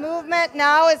next movement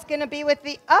now is going to be with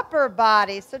the upper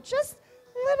body. So just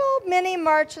little mini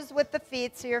marches with the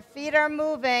feet. So your feet are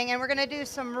moving. And we're going to do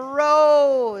some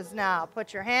rows now.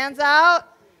 Put your hands out.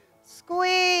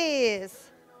 Squeeze.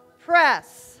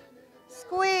 Press.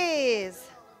 Squeeze.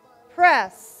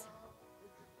 Press.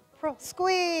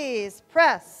 Squeeze.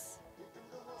 Press.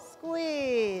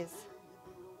 Squeeze.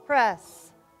 Press.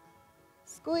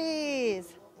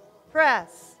 Squeeze,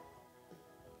 press,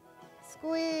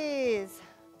 squeeze,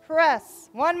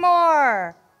 press. One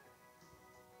more.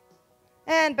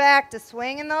 And back to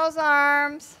swinging those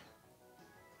arms,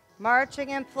 marching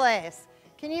in place.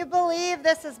 Can you believe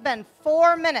this has been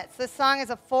 4 minutes? This song is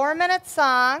a 4-minute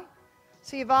song,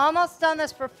 so you've almost done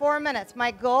this for 4 minutes. My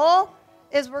goal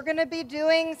is we're going to be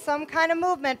doing some kind of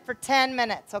movement for 10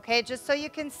 minutes, okay, just so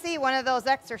you can see one of those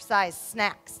exercise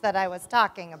snacks that I was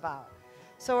talking about.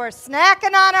 So we're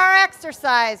snacking on our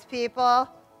exercise, people. All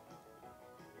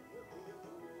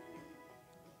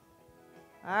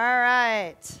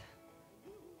right.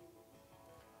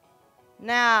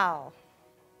 Now,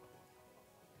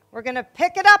 we're going to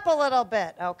pick it up a little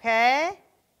bit, okay?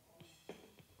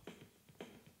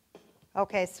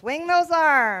 Okay, swing those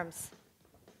arms.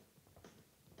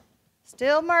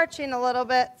 Still marching a little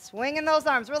bit, swinging those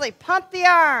arms. Really pump the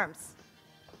arms.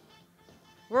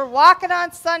 We're walking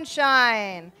on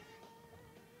sunshine.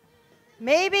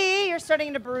 Maybe you're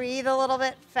starting to breathe a little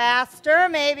bit faster.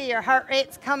 Maybe your heart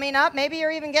rate's coming up. Maybe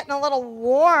you're even getting a little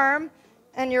warm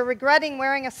and you're regretting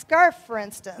wearing a scarf, for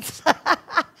instance.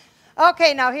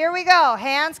 Okay, now here we go.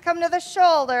 Hands come to the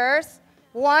shoulders.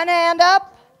 One hand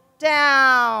up,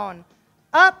 down,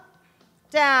 up,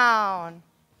 down,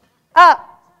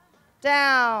 up,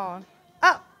 down,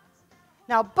 up.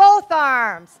 Now both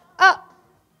arms, up,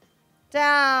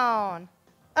 down,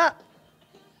 up,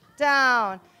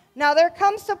 down. Now there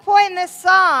comes a point in this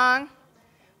song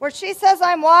where she says,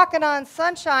 I'm walking on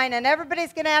sunshine, and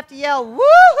everybody's going to have to yell,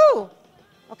 woohoo!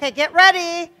 Okay, get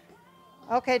ready.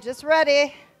 Okay, just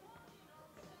ready.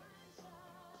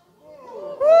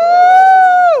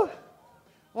 Woo!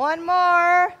 One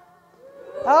more.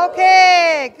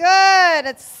 Okay, good.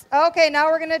 It's okay, now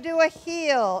we're going to do a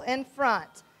heel in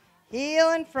front.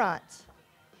 Heel in front.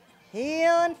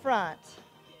 Heel in front.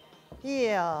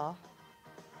 Heel.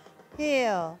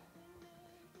 Heel.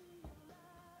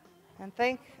 And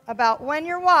think about when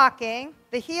you're walking,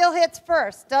 the heel hits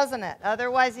first, doesn't it?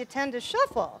 Otherwise, you tend to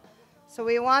shuffle. So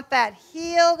we want that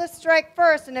heel to strike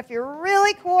first. And if you're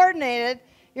really coordinated,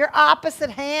 your opposite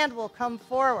hand will come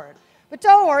forward. But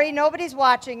don't worry, nobody's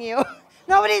watching you.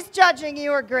 Nobody's judging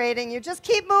you or grading you. Just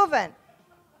keep moving.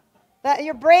 That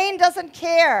your brain doesn't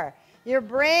care. Your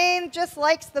brain just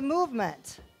likes the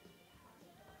movement.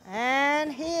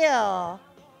 And heel.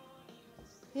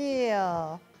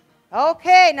 Heel.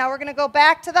 Okay, now we're going to go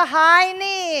back to the high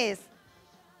knees.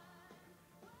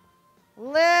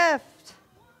 Lift.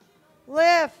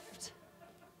 Lift.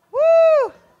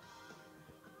 Woo!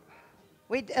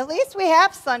 At least we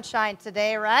have sunshine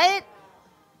today, right?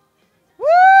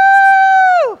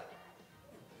 Woo!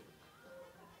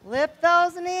 Lift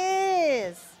those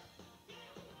knees.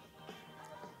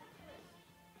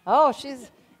 Oh,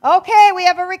 okay, we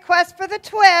have a request for the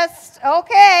twist.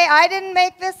 Okay, I didn't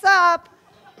make this up.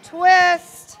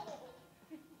 Twist,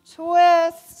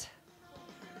 twist,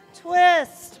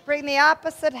 twist. Bring the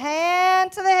opposite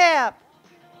hand to the hip.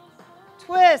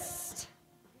 Twist,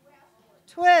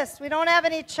 twist. We don't have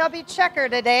any chubby checker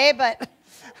today, but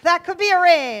that could be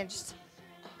arranged.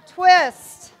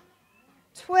 Twist,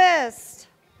 twist,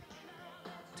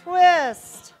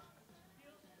 twist.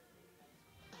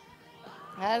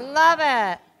 I love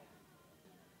it.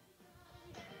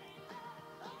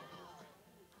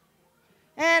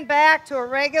 And back to a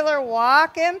regular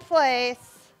walk in place.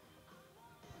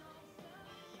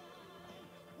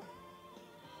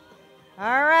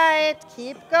 All right,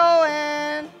 keep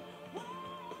going.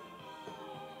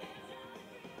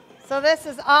 So this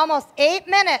is almost 8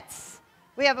 minutes.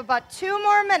 We have about 2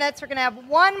 more minutes. We're going to have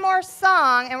one more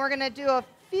song, and we're going to do a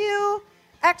few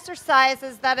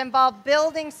exercises that involve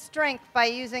building strength by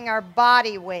using our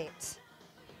body weight.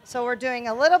 So we're doing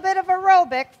a little bit of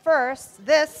aerobic first,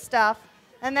 this stuff,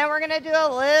 and then we're going to do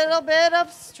a little bit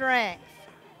of strength.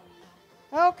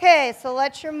 Okay, so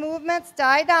let your movements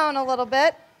die down a little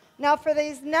bit. Now for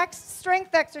these next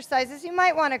strength exercises, you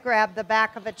might want to grab the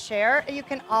back of a chair. You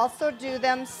can also do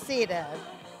them seated.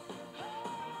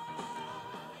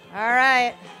 All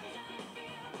right.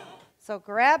 So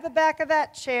grab the back of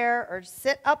that chair or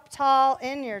sit up tall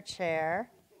in your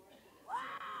chair.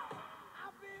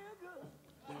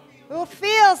 Ooh,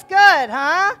 feels good,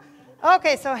 huh?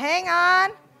 Okay, so hang on,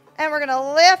 and we're going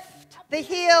to lift the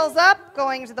heels up,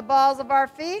 going to the balls of our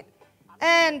feet,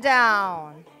 and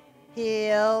down.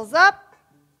 Heels up.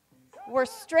 We're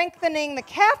strengthening the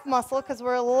calf muscle because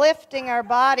we're lifting our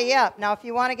body up. Now, if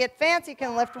you want to get fancy, you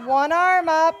can lift one arm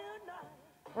up.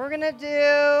 We're going to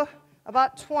do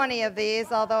about 20 of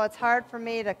these, although it's hard for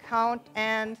me to count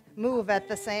and move at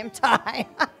the same time.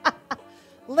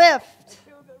 Lift.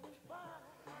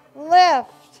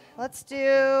 Lift. Let's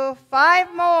do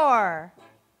 5 more.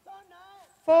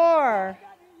 4,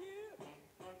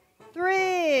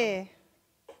 3,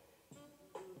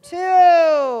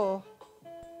 2,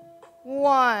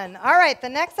 1. All right, the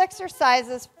next exercise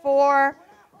is for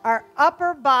our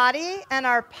upper body and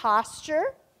our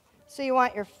posture. So you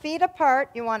want your feet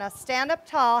apart. You want to stand up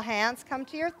tall. Hands come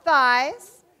to your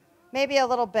thighs. Maybe a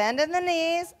little bend in the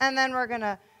knees. And then we're going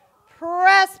to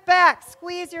press back.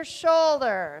 Squeeze your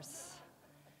shoulders.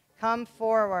 Come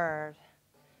forward.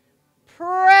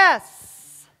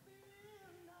 Press.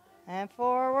 And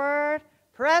forward.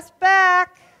 Press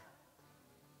back.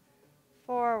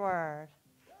 Forward.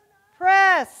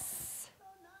 Press.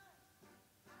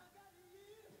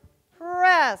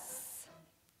 Press.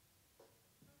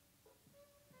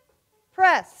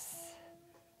 Press.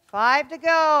 5 to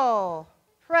go.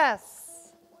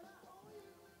 Press.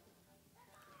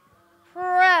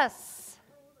 Press.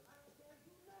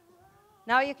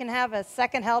 Now you can have a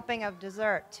second helping of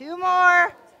dessert. 2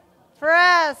 more.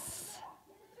 Press.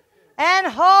 And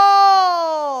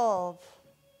hold.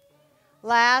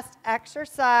 Last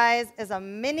exercise is a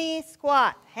mini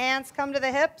squat. Hands come to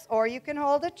the hips, or you can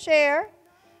hold a chair.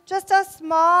 Just a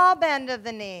small bend of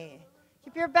the knee.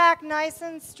 Keep your back nice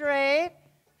and straight,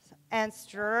 and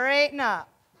straighten up.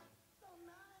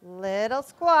 Little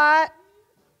squat.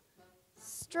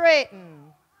 Straighten.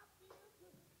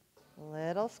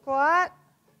 Little squat.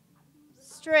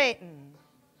 Straighten.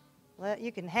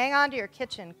 You can hang on to your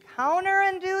kitchen counter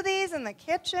and do these in the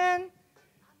kitchen.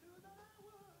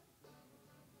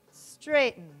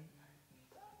 Straighten.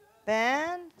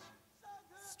 Bend.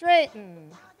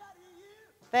 Straighten.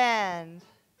 Bend.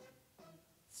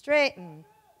 Straighten.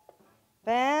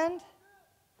 Bend.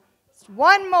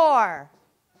 One more.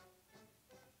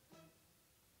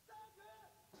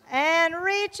 And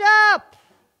reach up.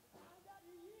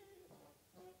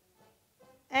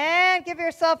 And give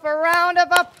yourself a round of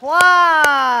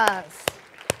applause.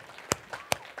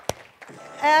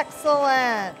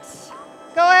 Excellent.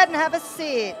 Go ahead and have a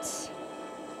seat.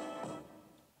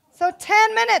 So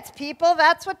 10 minutes, people.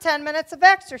 That's what 10 minutes of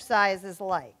exercise is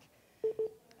like.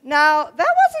 Now,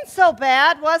 that wasn't so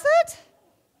bad, was it?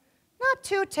 Not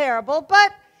too terrible,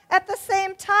 but at the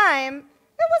same time,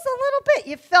 it was a little bit.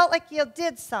 You felt like you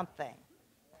did something.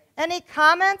 Any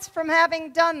comments from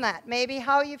having done that? Maybe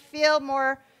how you feel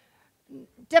more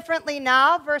differently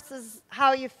now versus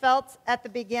how you felt at the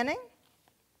beginning?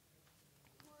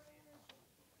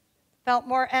 Felt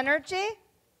more energy?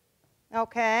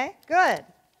 Okay, good.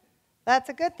 That's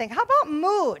a good thing. How about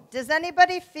mood? Does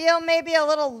anybody feel maybe a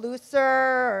little looser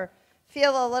or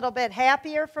feel a little bit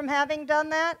happier from having done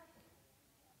that?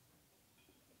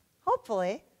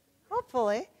 Hopefully,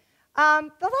 hopefully.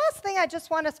 The last thing I just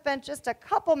want to spend just a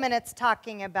couple minutes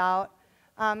talking about,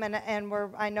 and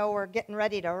I know we're getting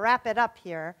ready to wrap it up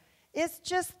here, is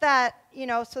just that,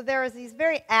 so there is these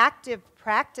very active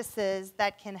practices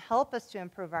that can help us to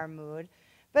improve our mood,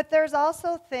 but there's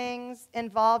also things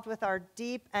involved with our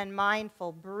deep and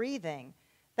mindful breathing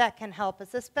that can help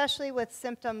us, especially with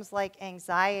symptoms like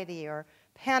anxiety or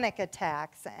panic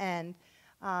attacks, and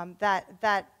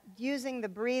that using the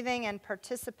breathing and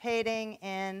participating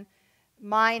in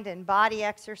mind and body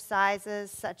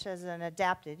exercises such as an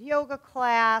adapted yoga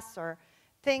class or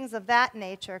things of that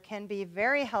nature can be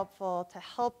very helpful to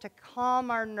help to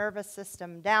calm our nervous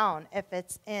system down if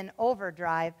it's in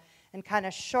overdrive and kind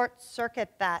of short circuit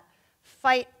that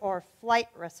fight or flight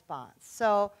response.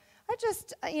 So I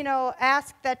just,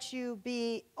 ask that you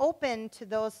be open to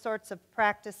those sorts of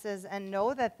practices and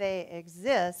know that they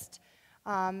exist.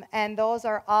 And those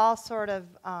are all sort of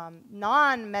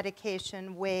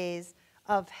non-medication ways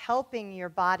of helping your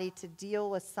body to deal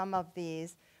with some of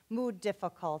these mood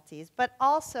difficulties, but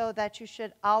also that you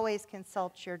should always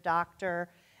consult your doctor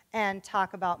and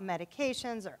talk about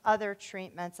medications or other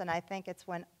treatments. And I think it's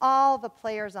when all the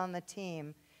players on the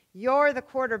team, you're the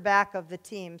quarterback of the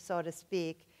team, so to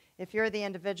speak. If you're the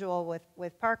individual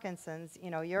with Parkinson's,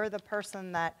 you're the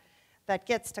person that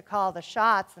gets to call the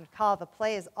shots and call the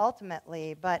plays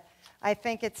ultimately. But I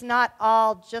think it's not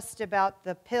all just about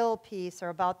the pill piece or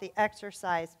about the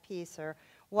exercise piece or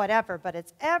whatever, but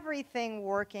it's everything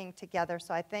working together.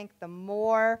 So I think the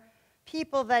more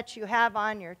people that you have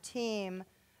on your team,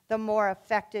 the more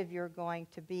effective you're going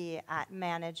to be at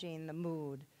managing the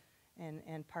mood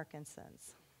in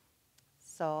Parkinson's.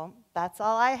 So that's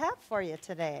all I have for you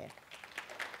today.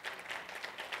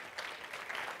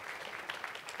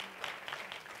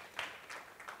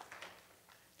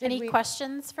 Any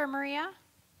questions for Maria?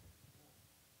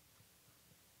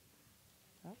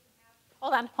 Oh.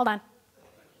 Hold on. Okay,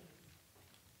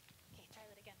 try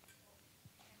that again.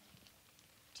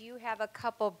 Do you have a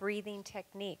couple breathing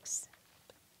techniques?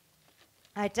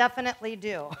 I definitely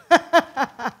do.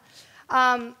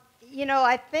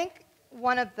 I think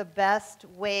one of the best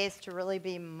ways to really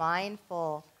be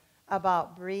mindful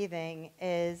about breathing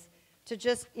is to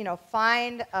just,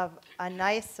 find a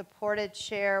nice supported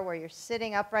chair where you're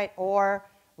sitting upright or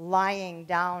lying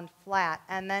down flat,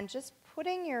 and then just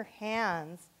putting your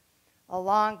hands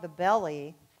along the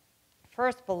belly,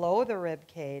 first below the rib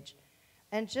cage,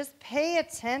 and just pay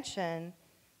attention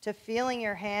to feeling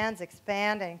your hands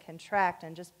expand and contract,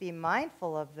 and just be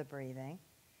mindful of the breathing.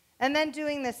 And then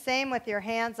doing the same with your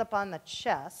hands up on the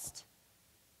chest,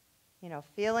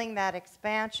 feeling that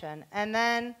expansion. And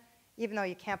then, even though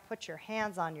you can't put your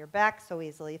hands on your back so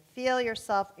easily, feel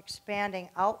yourself expanding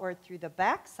outward through the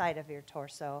back side of your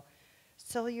torso.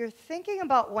 So you're thinking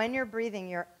about when you're breathing,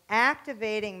 you're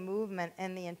activating movement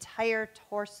in the entire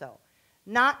torso,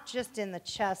 not just in the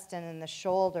chest and in the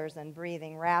shoulders and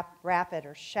breathing rapid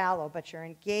or shallow, but you're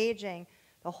engaging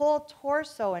the whole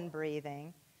torso in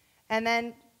breathing. And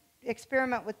then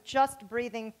experiment with just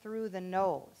breathing through the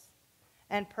nose,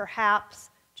 and perhaps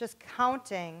just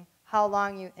counting how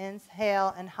long you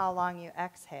inhale and how long you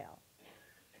exhale.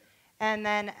 And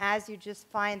then as you just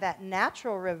find that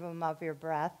natural rhythm of your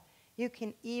breath, you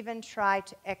can even try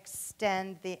to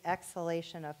extend the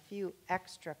exhalation a few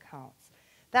extra counts.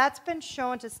 That's been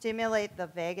shown to stimulate the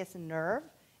vagus nerve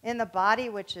in the body,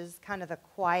 which is kind of the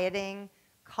quieting,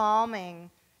 calming.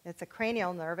 It's a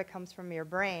cranial nerve. It comes from your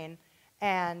brain.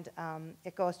 And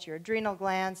it goes to your adrenal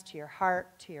glands, to your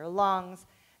heart, to your lungs,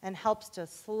 and helps to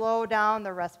slow down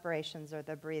the respirations or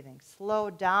the breathing, slow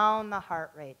down the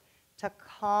heart rate to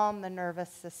calm the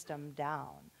nervous system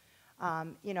down.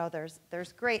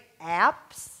 There's great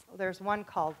apps. There's one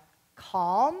called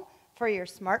Calm for your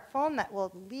smartphone that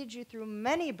will lead you through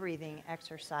many breathing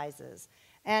exercises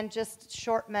and just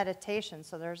short meditation.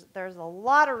 So there's a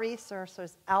lot of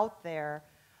resources out there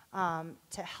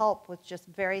to help with just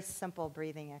very simple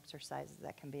breathing exercises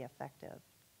that can be effective.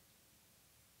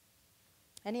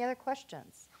 Any other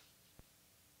questions?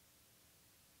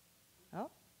 Oh,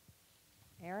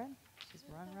 Erin, she's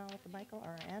running around with the mic,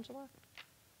 or Angela?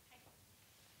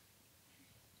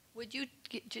 Would you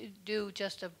do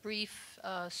just a brief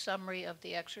summary of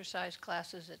the exercise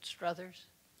classes at Struthers?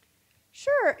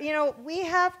 Sure. We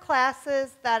have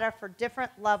classes that are for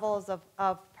different levels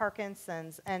of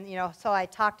Parkinson's. And, so I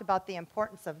talked about the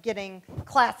importance of getting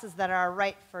classes that are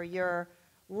right for your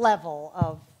level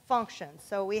of function.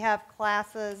 So we have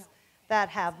classes that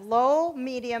have low,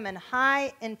 medium, and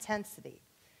high intensity.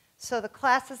 So the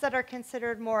classes that are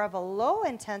considered more of a low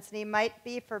intensity might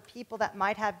be for people that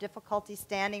might have difficulty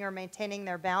standing or maintaining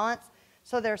their balance.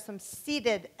 So there's some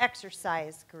seated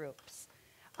exercise groups.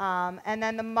 And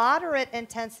then the moderate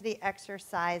intensity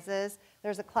exercises,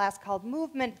 there's a class called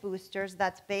Movement Boosters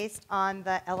that's based on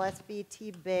the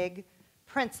LSVT big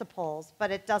principles, but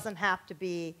it doesn't have to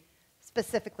be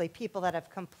specifically people that have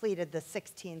completed the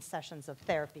 16 sessions of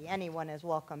therapy. Anyone is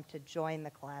welcome to join the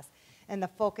class. And the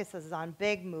focus is on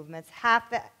big movements. Half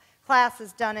the class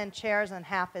is done in chairs and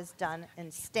half is done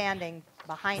in standing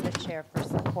behind a chair for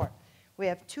support. We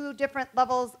have two different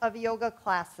levels of yoga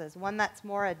classes, one that's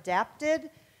more adapted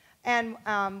and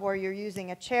where you're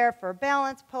using a chair for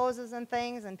balance poses and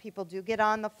things, and people do get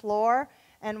on the floor,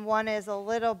 and one is a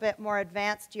little bit more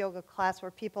advanced yoga class where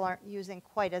people aren't using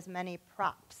quite as many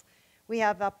props. We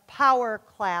have a power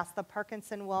class, the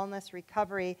Parkinson Wellness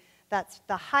Recovery. That's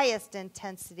the highest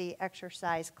intensity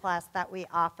exercise class that we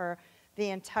offer.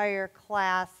 The entire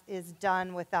class is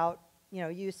done without,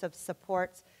 use of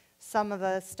supports. Some of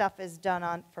the stuff is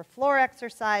done for floor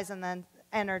exercise and then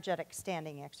energetic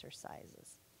standing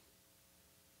exercises.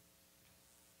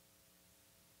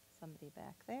 Somebody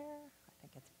back there. I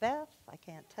think it's Beth. I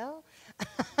can't tell.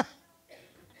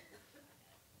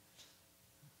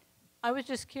 I was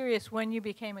just curious when you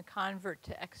became a convert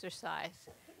to exercise.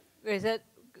 Is it,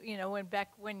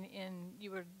 when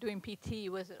you were doing PT,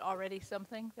 was it already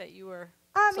something that you were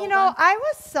sold on? I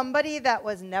was somebody that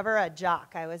was never a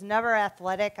jock. I was never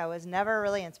athletic. I was never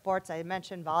really in sports. I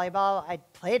mentioned volleyball. I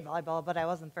played volleyball, but I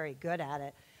wasn't very good at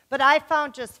it. But I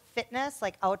found just fitness,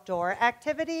 like outdoor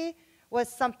activity, was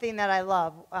something that I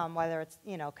love, whether it's,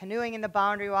 canoeing in the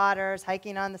Boundary Waters,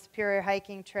 hiking on the Superior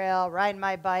Hiking Trail, riding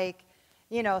my bike.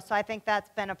 So I think that's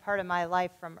been a part of my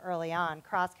life from early on.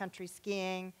 Cross-country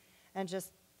skiing, and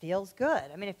just feels good.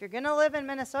 I mean, if you're going to live in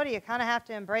Minnesota, you kind of have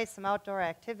to embrace some outdoor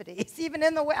activities. Even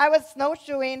I was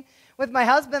snowshoeing with my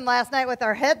husband last night with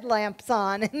our headlamps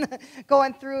on and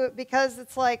going through it because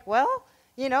it's like, well,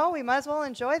 we might as well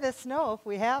enjoy this snow if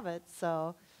we have it.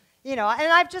 So, and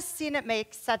I've just seen it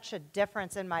make such a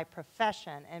difference in my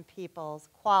profession and people's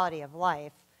quality of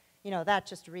life. That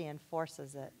just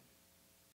reinforces it.